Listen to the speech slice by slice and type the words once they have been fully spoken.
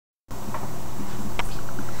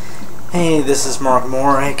Hey, this is Mark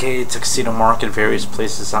Moore, aka Tuxedo Mark, in various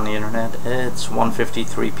places on the internet. It's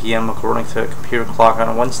 1:53 p.m. according to a computer clock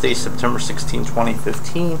on Wednesday, September 16,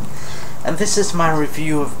 2015. And this is my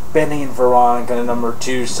review of Benny and Veronica number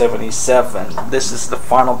 277. This is the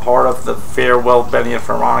final part of the Farewell Benny and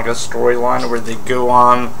Veronica storyline where they go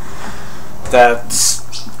on that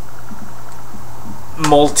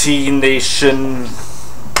multi-nation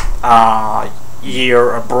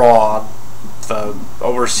year abroad, the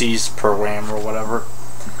overseas program or whatever.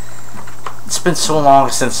 It's been so long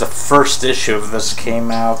since the first issue of this came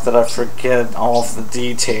out that I forget all of the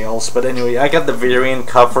details. But anyway, I got the variant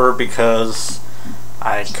cover because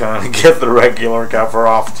I couldn't get the regular cover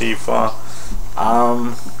off Tifa.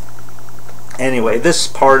 Anyway, this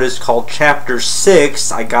part is called Chapter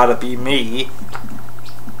 6, I Gotta Be Me.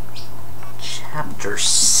 Chapter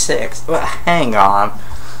 6? Well, hang on.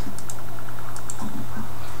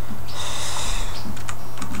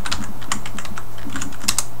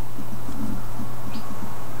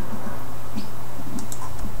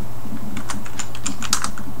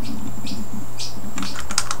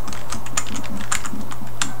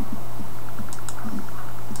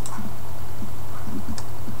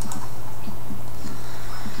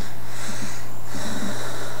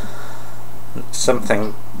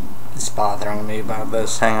 Something is bothering me about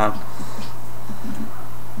this. Hang on.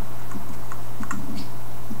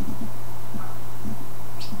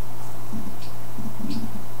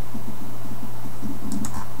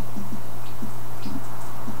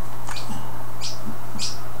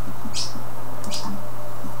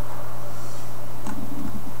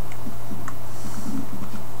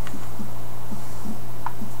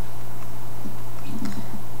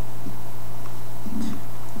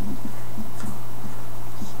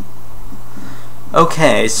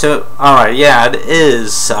 Okay, so, alright, yeah, it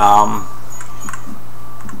is, Hi,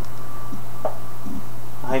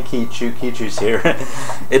 Kichu. Kichu's here.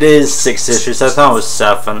 It is 6 issues. I thought it was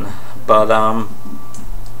 7, but,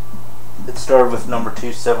 it started with number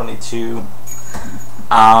 272,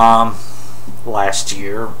 last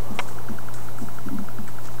year.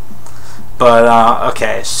 But,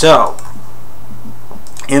 okay, so,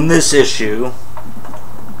 in this issue,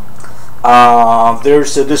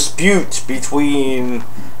 there's a dispute between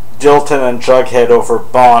Dilton and Jughead over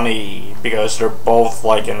Bonnie because they're both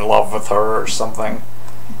like in love with her or something,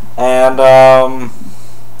 and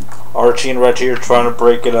Archie and Reggie are trying to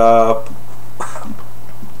break it up.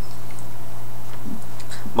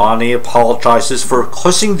 Bonnie apologizes for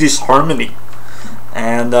causing disharmony,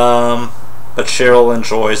 and but Cheryl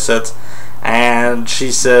enjoys it, and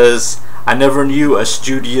she says, "I never knew a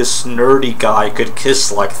studious, nerdy guy could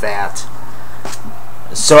kiss like that."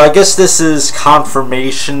 So I guess this is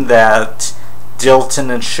confirmation that Dilton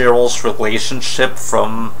and Cheryl's relationship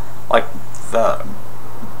from like the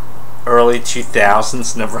early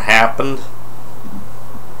 2000s never happened.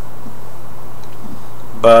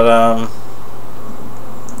 But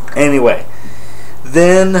anyway,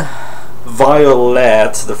 then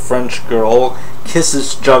Violet, the French girl,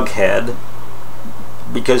 kisses Jughead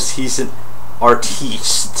because he's an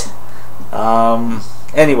artiste.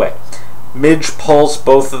 Anyway, Midge pulls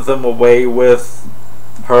both of them away with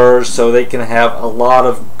her so they can have a lot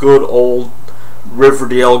of good old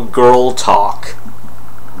Riverdale girl talk.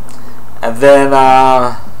 And then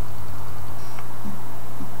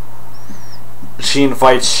she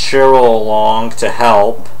invites Cheryl along to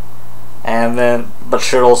help. And then, but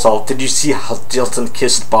Cheryl's all, "Did you see how Dilton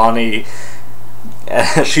kissed Bonnie?"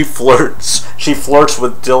 She flirts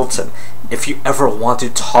with Dilton. "If you ever want to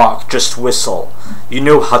talk, just whistle. You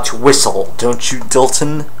know how to whistle, don't you,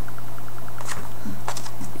 Dilton?"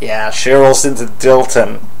 Yeah, Cheryl's into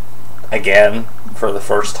Dilton again for the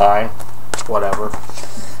first time. Whatever.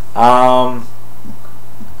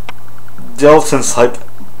 Dilton's like,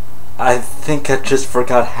 "I think I just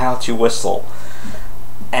forgot how to whistle."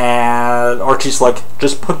 And Archie's like,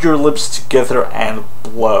 "Just put your lips together and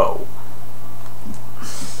blow."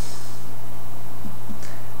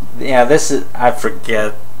 Yeah, this is, I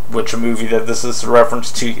forget which movie that this is a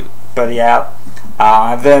reference to, but yeah.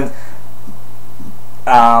 And then,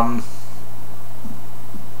 and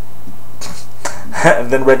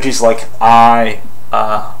then Reggie's like, wow.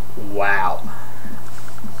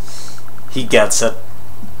 He gets it.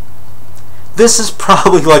 This is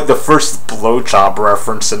probably like the first blowjob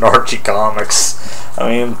reference in Archie comics. I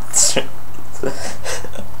mean,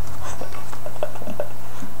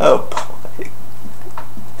 oh boy.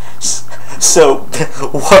 So,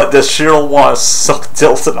 what, does Cheryl want to suck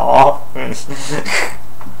Dilton off?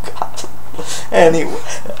 God. Anyway,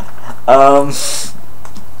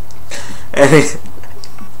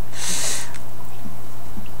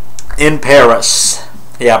 in Paris.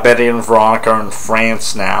 Yeah, Betty and Veronica are in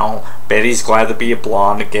France now. Betty's glad to be a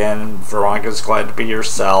blonde again. Veronica's glad to be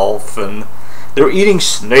herself. And they're eating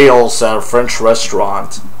snails at a French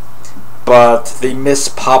restaurant. But they miss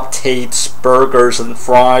pop-tates, burgers, and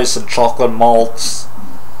fries, and chocolate malts.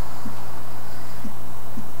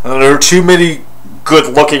 And there are too many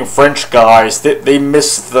good-looking French guys. They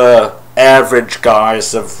miss the average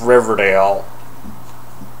guys of Riverdale.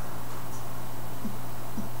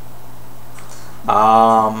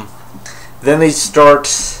 Then they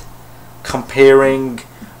start comparing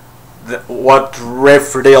what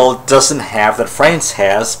Riverdale doesn't have that France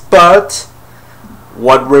has, but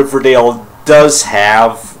what Riverdale does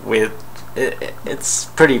have, it's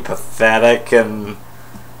pretty pathetic. And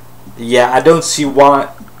yeah, I don't see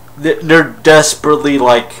why they're desperately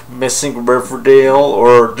like missing Riverdale,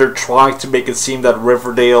 or they're trying to make it seem that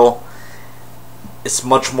Riverdale is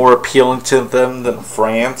much more appealing to them than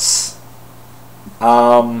France.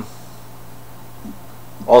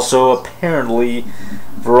 Also, apparently,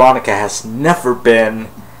 Veronica has never been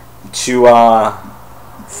to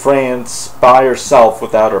France by herself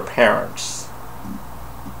without her parents.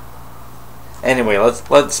 Anyway,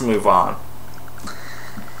 let's move on.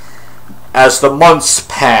 As the months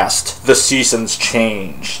passed, the seasons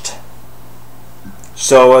changed.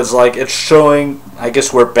 So it's showing, I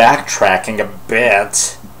guess we're backtracking a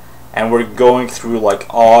bit, and we're going through like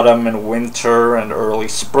autumn and winter and early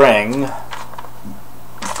spring.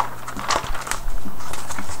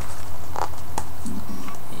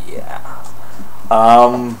 Yeah.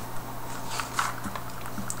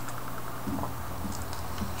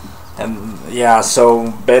 And yeah,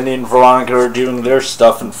 so Benny and Veronica are doing their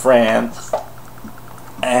stuff in France.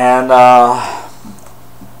 And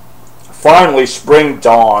finally spring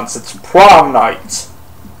dawns. It's prom night.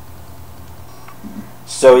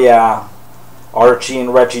 So yeah, Archie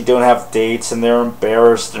and Reggie don't have dates, and they're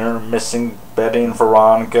embarrassed. They're missing Betty and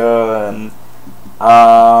Veronica, and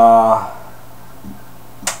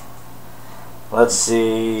let's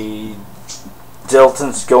see,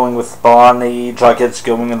 Dilton's going with Bonnie, Jughead's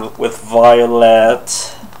going with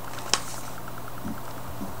Violet,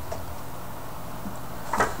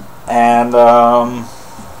 and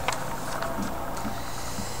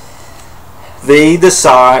they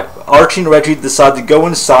decide, Archie and Reggie decide to go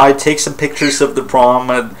inside, take some pictures of the prom,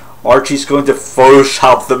 and Archie's going to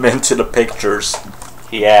Photoshop them into the pictures.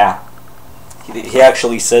 Yeah. He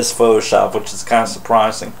actually says Photoshop, which is kind of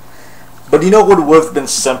surprising. But you know what would have been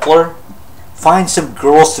simpler? Find some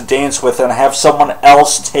girls to dance with and have someone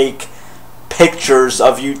else take pictures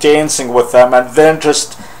of you dancing with them, and then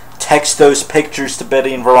just text those pictures to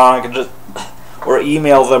Betty and Veronica, or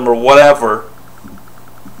email them or whatever.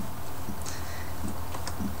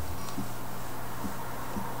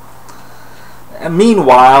 And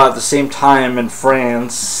meanwhile, at the same time in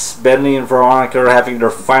France, Benny and Veronica are having their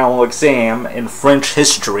final exam in French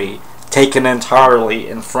history, taken entirely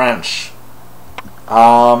in French.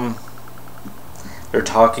 They're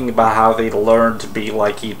talking about how they learned to be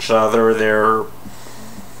like each other.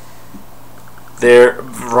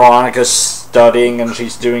 Veronica's studying and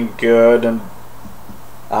she's doing good, and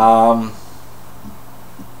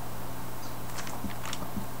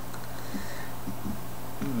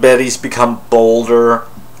Betty's become bolder.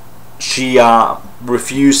 She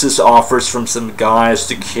refuses offers from some guys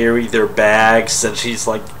to carry their bags, and she's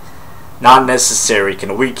like, not necessary,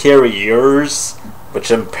 can we carry yours? Which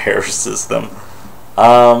embarrasses them.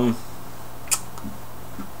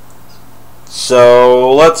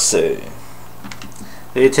 So let's see.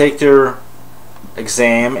 They take their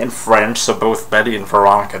exam in French, so both Betty and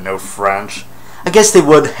Veronica know French. I guess they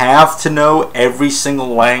would have to know every single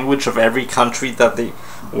language of every country that they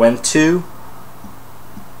went to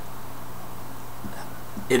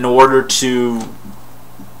in order to,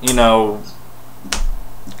 you know,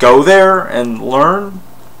 go there and learn.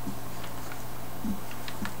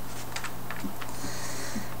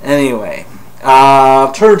 Anyway,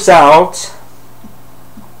 turns out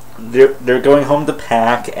they're going home to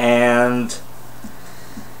pack, and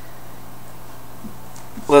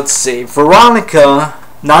let's see, Veronica,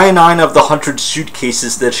 99 of the 100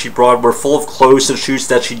 suitcases that she brought were full of clothes and shoes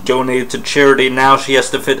that she donated to charity. Now she has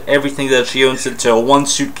to fit everything that she owns into one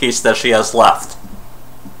suitcase that she has left.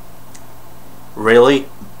 Really?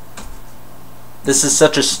 This is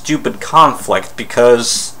such a stupid conflict,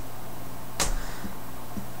 because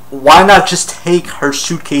why not just take her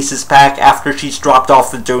suitcases back after she's dropped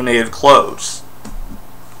off the donated clothes?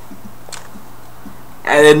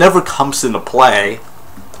 And it never comes into play.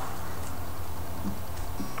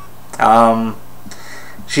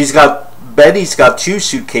 Betty's got 2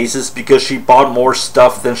 suitcases because she bought more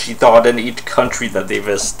stuff than she thought in each country that they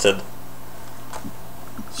visited.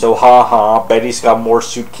 So haha, Betty's got more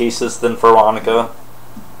suitcases than Veronica.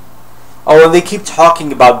 Oh, and they keep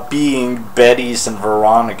talking about being Betty's and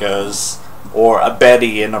Veronica's, or a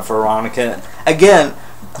Betty and a Veronica. Again,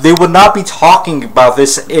 they would not be talking about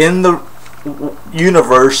this in the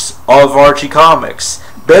universe of Archie Comics.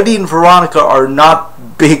 Betty and Veronica are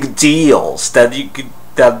not big deals that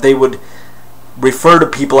they would refer to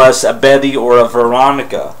people as a Betty or a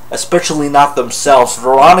Veronica, especially not themselves.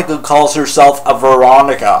 Veronica calls herself a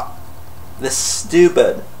Veronica. This is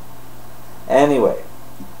stupid. Anyway,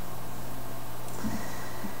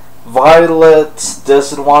 Violet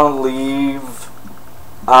doesn't want to leave.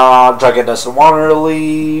 Jughead doesn't want her to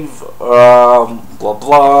leave. Blah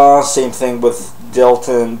blah. Same thing with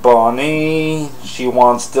Dilton and Bonnie. She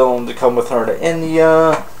wants Dylan to come with her to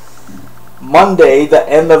India. Monday, the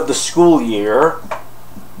end of the school year,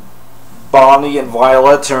 Bonnie and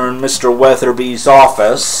Violet are in Mr. Weatherby's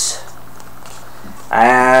office,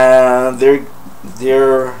 and they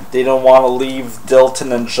don't want to leave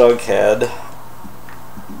Dilton and Jughead.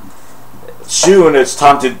 Soon it's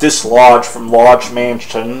time to dislodge from Lodge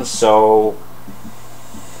Mansion, so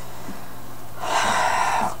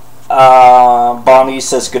Bonnie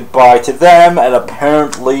says goodbye to them, and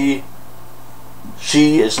apparently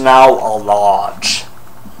she is now a Lodge.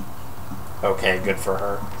 Okay, good for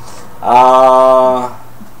her.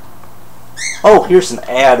 Oh, here's an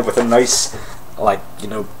ad with a nice,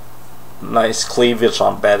 nice cleavage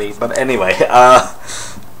on Betty. But anyway,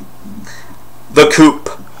 the Coop,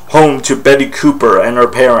 home to Betty Cooper and her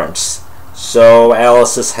parents. So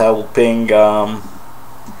Alice is helping Violet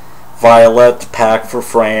pack for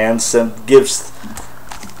France and gives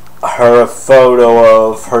her a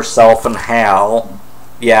photo of herself and Hal.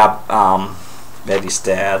 Yeah, Betty's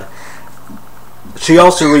dad. She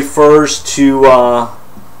also refers to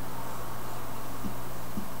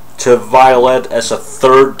Violet as a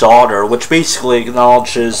third daughter, which basically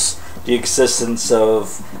acknowledges the existence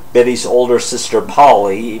of Betty's older sister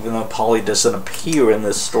Polly, even though Polly doesn't appear in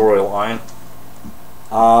this storyline.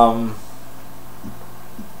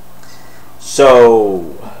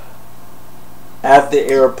 So at the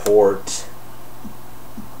airport,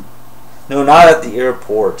 no, not at the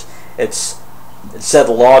airport, it said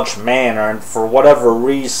Lodge Manor, and for whatever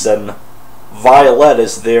reason Violet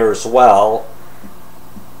is there as well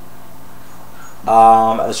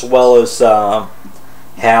as Hal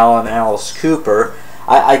and Alice Cooper.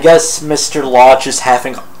 I guess Mr. Lodge is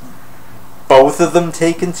having both of them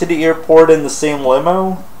taken to the airport in the same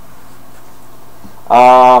limo.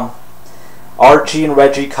 Archie and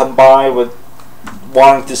Reggie come by with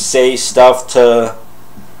wanting to say stuff to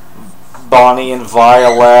Bonnie and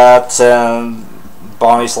Violet, and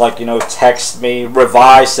Bonnie's like, text me,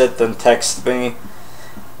 revise it, then text me.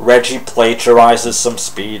 Reggie plagiarizes some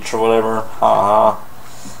speech or whatever.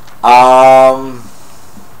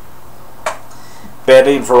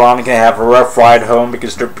 Betty and Veronica have a rough ride home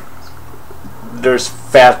because there's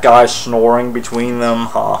fat guys snoring between them.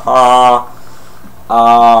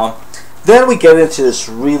 Then we get into this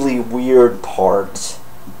really weird part.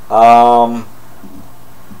 Ronnie,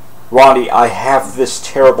 I have this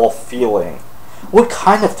terrible feeling. What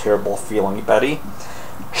kind of terrible feeling, Betty?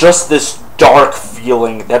 Just this dark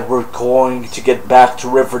feeling that we're going to get back to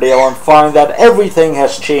Riverdale and find that everything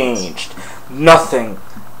has changed. Nothing.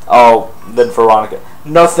 Oh, then Veronica.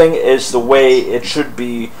 Nothing is the way it should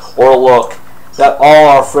be or look. That all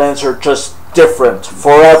our friends are just different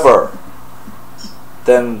forever.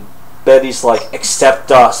 Then Betty's like,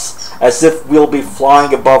 except us, as if we'll be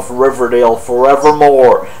flying above Riverdale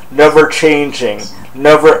forevermore, never changing,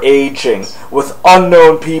 never aging, with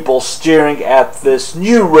unknown people staring at this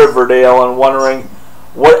new Riverdale and wondering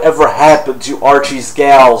whatever happened to Archie's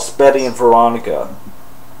gals, Betty and Veronica.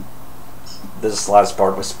 This last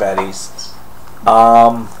part was Betty's.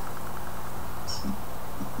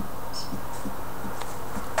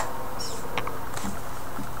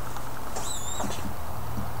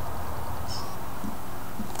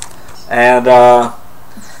 And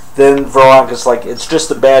then Veronica's like, it's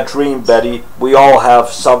just a bad dream, Betty. We all have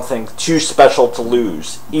something too special to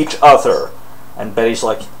lose. Each other. And Betty's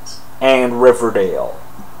like, and Riverdale.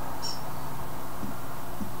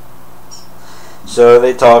 So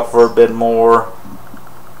they talk for a bit more.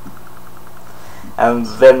 And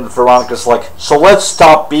then Veronica's like, so let's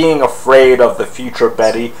stop being afraid of the future,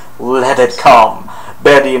 Betty. Let it come.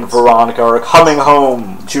 Betty and Veronica are coming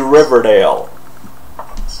home to Riverdale.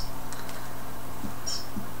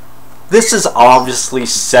 This is obviously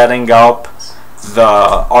setting up the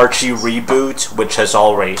Archie reboot, which has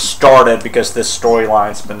already started because this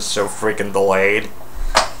storyline's been so freaking delayed.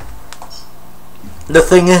 The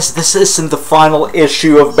thing is, this isn't the final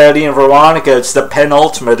issue of Betty and Veronica, it's the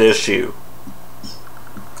penultimate issue.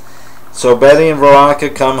 So Betty and Veronica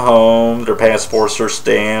come home, their passports are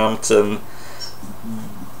stamped, and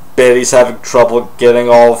Betty's having trouble getting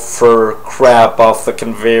all of her crap off the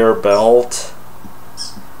conveyor belt.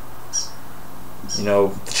 You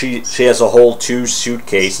know, she has a whole 2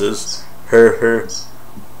 suitcases. Let's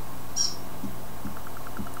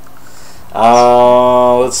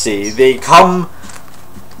see. They come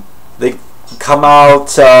out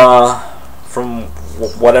from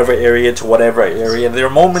whatever area to whatever area. They're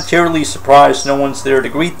momentarily surprised no one's there to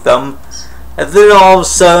greet them, and then all of a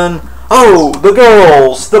sudden, oh, the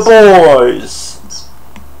girls, the boys,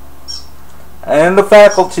 and the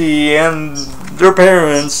faculty, and their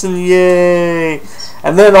parents, and yay!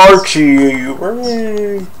 And then Archie,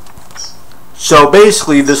 hooray! So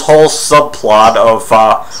basically, this whole subplot of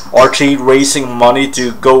Archie raising money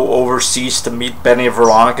to go overseas to meet Benny and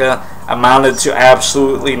Veronica amounted to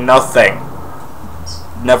absolutely nothing.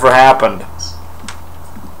 Never happened.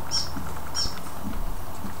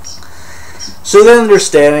 So then they're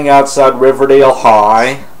standing outside Riverdale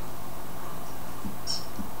High.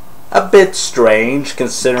 A bit strange,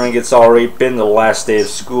 considering it's already been the last day of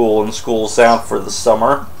school and school's out for the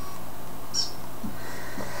summer.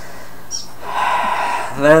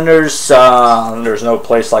 And then there's no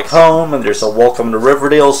place like home, and there's a welcome to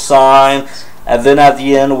Riverdale sign. And then at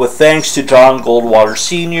the end, with thanks to John Goldwater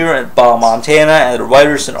Sr. and Bob Montana and the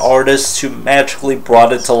writers and artists who magically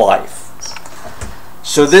brought it to life.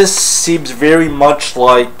 So this seems very much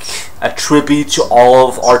like a tribute to all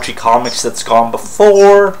of Archie comics that's gone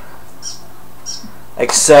before,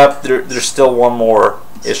 except there's still one more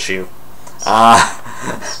issue.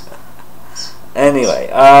 Anyway,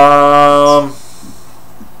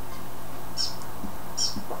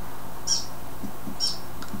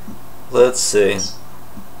 let's see.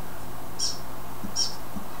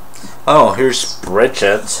 Oh, here's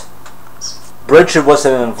Bridget. Bridget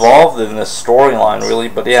wasn't involved in this storyline really,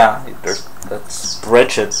 but yeah, that's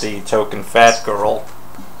Bridget, the token fat girl.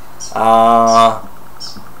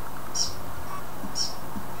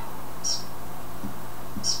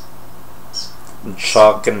 And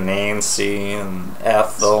Chuck and Nancy and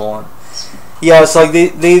Ethel. And yeah, it's like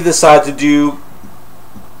they decided to do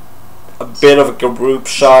a bit of a group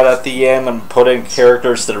shot at the end and put in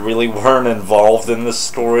characters that really weren't involved in this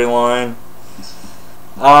storyline.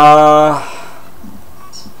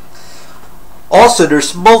 Also,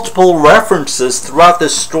 there's multiple references throughout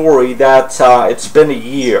this story that it's been a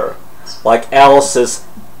year. Like Alice says,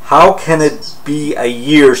 how can it be a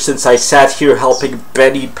year since I sat here helping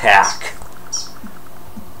Betty pack?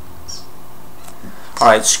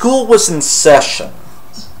 Alright, school was in session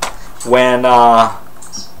when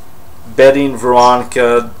Betty and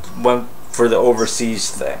Veronica went for the overseas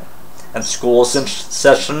thing. And school is in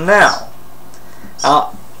session now.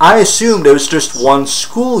 I assumed it was just one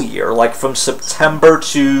school year, like from September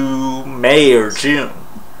to May or June.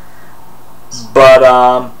 But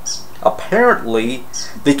apparently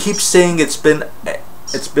they keep saying it's been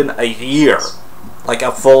a year, like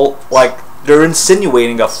a full, like they're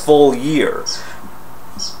insinuating a full year.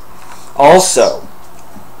 Also,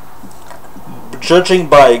 judging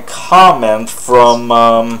by a comment from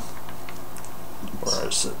where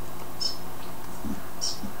is it?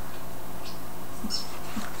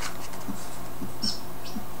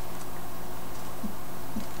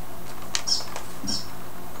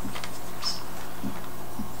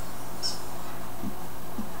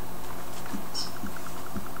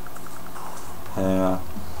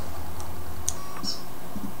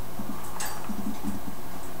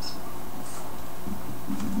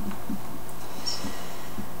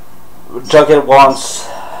 Jughead wants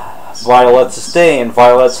Violet to stay, and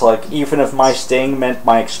Violet's like, even if my staying meant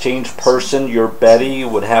my exchange person, your Betty,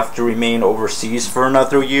 would have to remain overseas for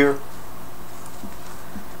another year.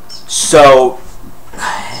 So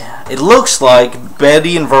it looks like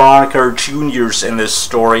Betty and Veronica are juniors in this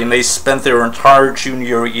story, and they spent their entire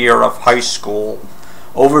junior year of high school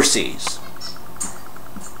overseas.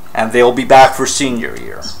 And they'll be back for senior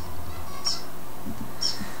year.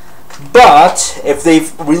 But if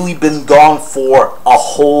they've really been gone for a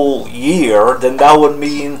whole year, then that would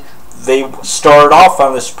mean they started off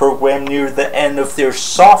on this program near the end of their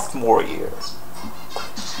sophomore year.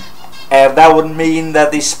 And that would mean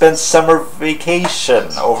that they spent summer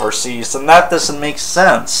vacation overseas, and that doesn't make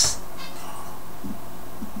sense.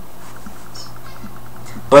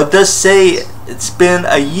 But it does say it's been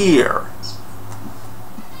a year.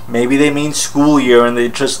 Maybe they mean school year and they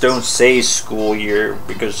just don't say school year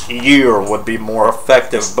because year would be more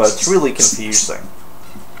effective, but it's really confusing.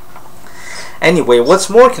 Anyway, what's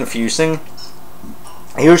more confusing,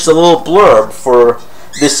 here's a little blurb for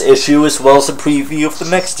this issue as well as a preview of the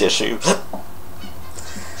next issue.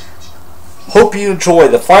 Hope you enjoy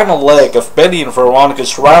the final leg of Betty and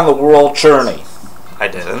Veronica's round the world journey. I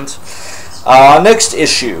didn't. Next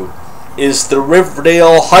issue is the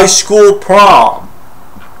Riverdale High School Prom.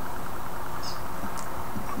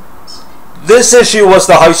 This issue was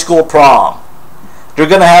the high school prom. They're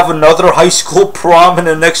going to have another high school prom in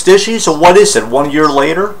the next issue, so what is it, 1 year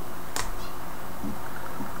later?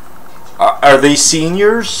 Are they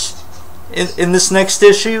seniors in this next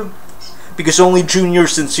issue? Because only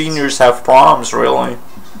juniors and seniors have proms, really.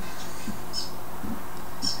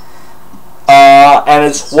 And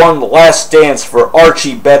it's one last dance for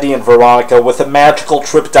Archie, Betty, and Veronica with a magical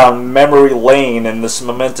trip down memory lane in this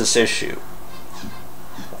momentous issue.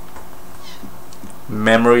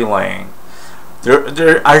 Memory lane.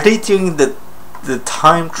 Are they doing the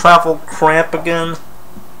time travel crap again?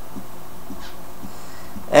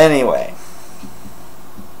 Anyway.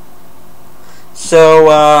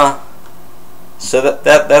 So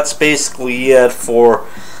that's basically it for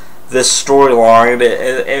this storyline.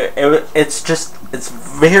 It's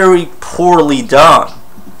very poorly done.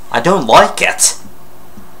 I don't like it.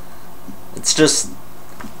 It's just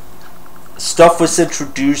stuff was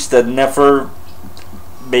introduced that never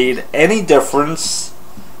made any difference.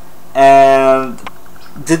 And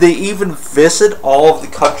did they even visit all of the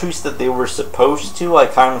countries that they were supposed to? I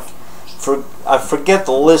forget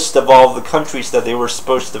the list of all of the countries that they were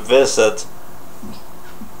supposed to visit.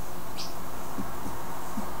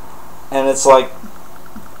 And it's like,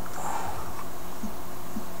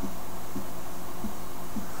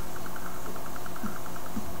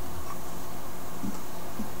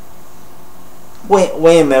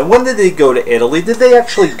 wait a minute, when did they go to Italy? Did they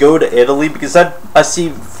actually go to Italy? Because I see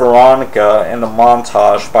Veronica in the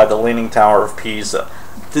montage by the Leaning Tower of Pisa.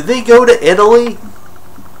 Did they go to Italy?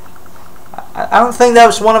 I don't think that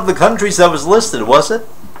was one of the countries that was listed, was it?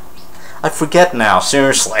 I forget now,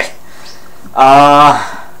 seriously.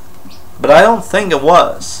 But I don't think it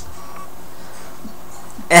was.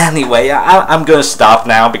 Anyway, I'm going to stop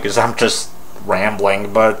now because I'm just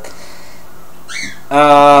rambling, but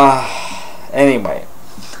anyway,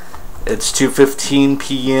 it's 2:15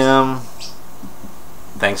 p.m.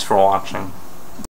 Thanks for watching.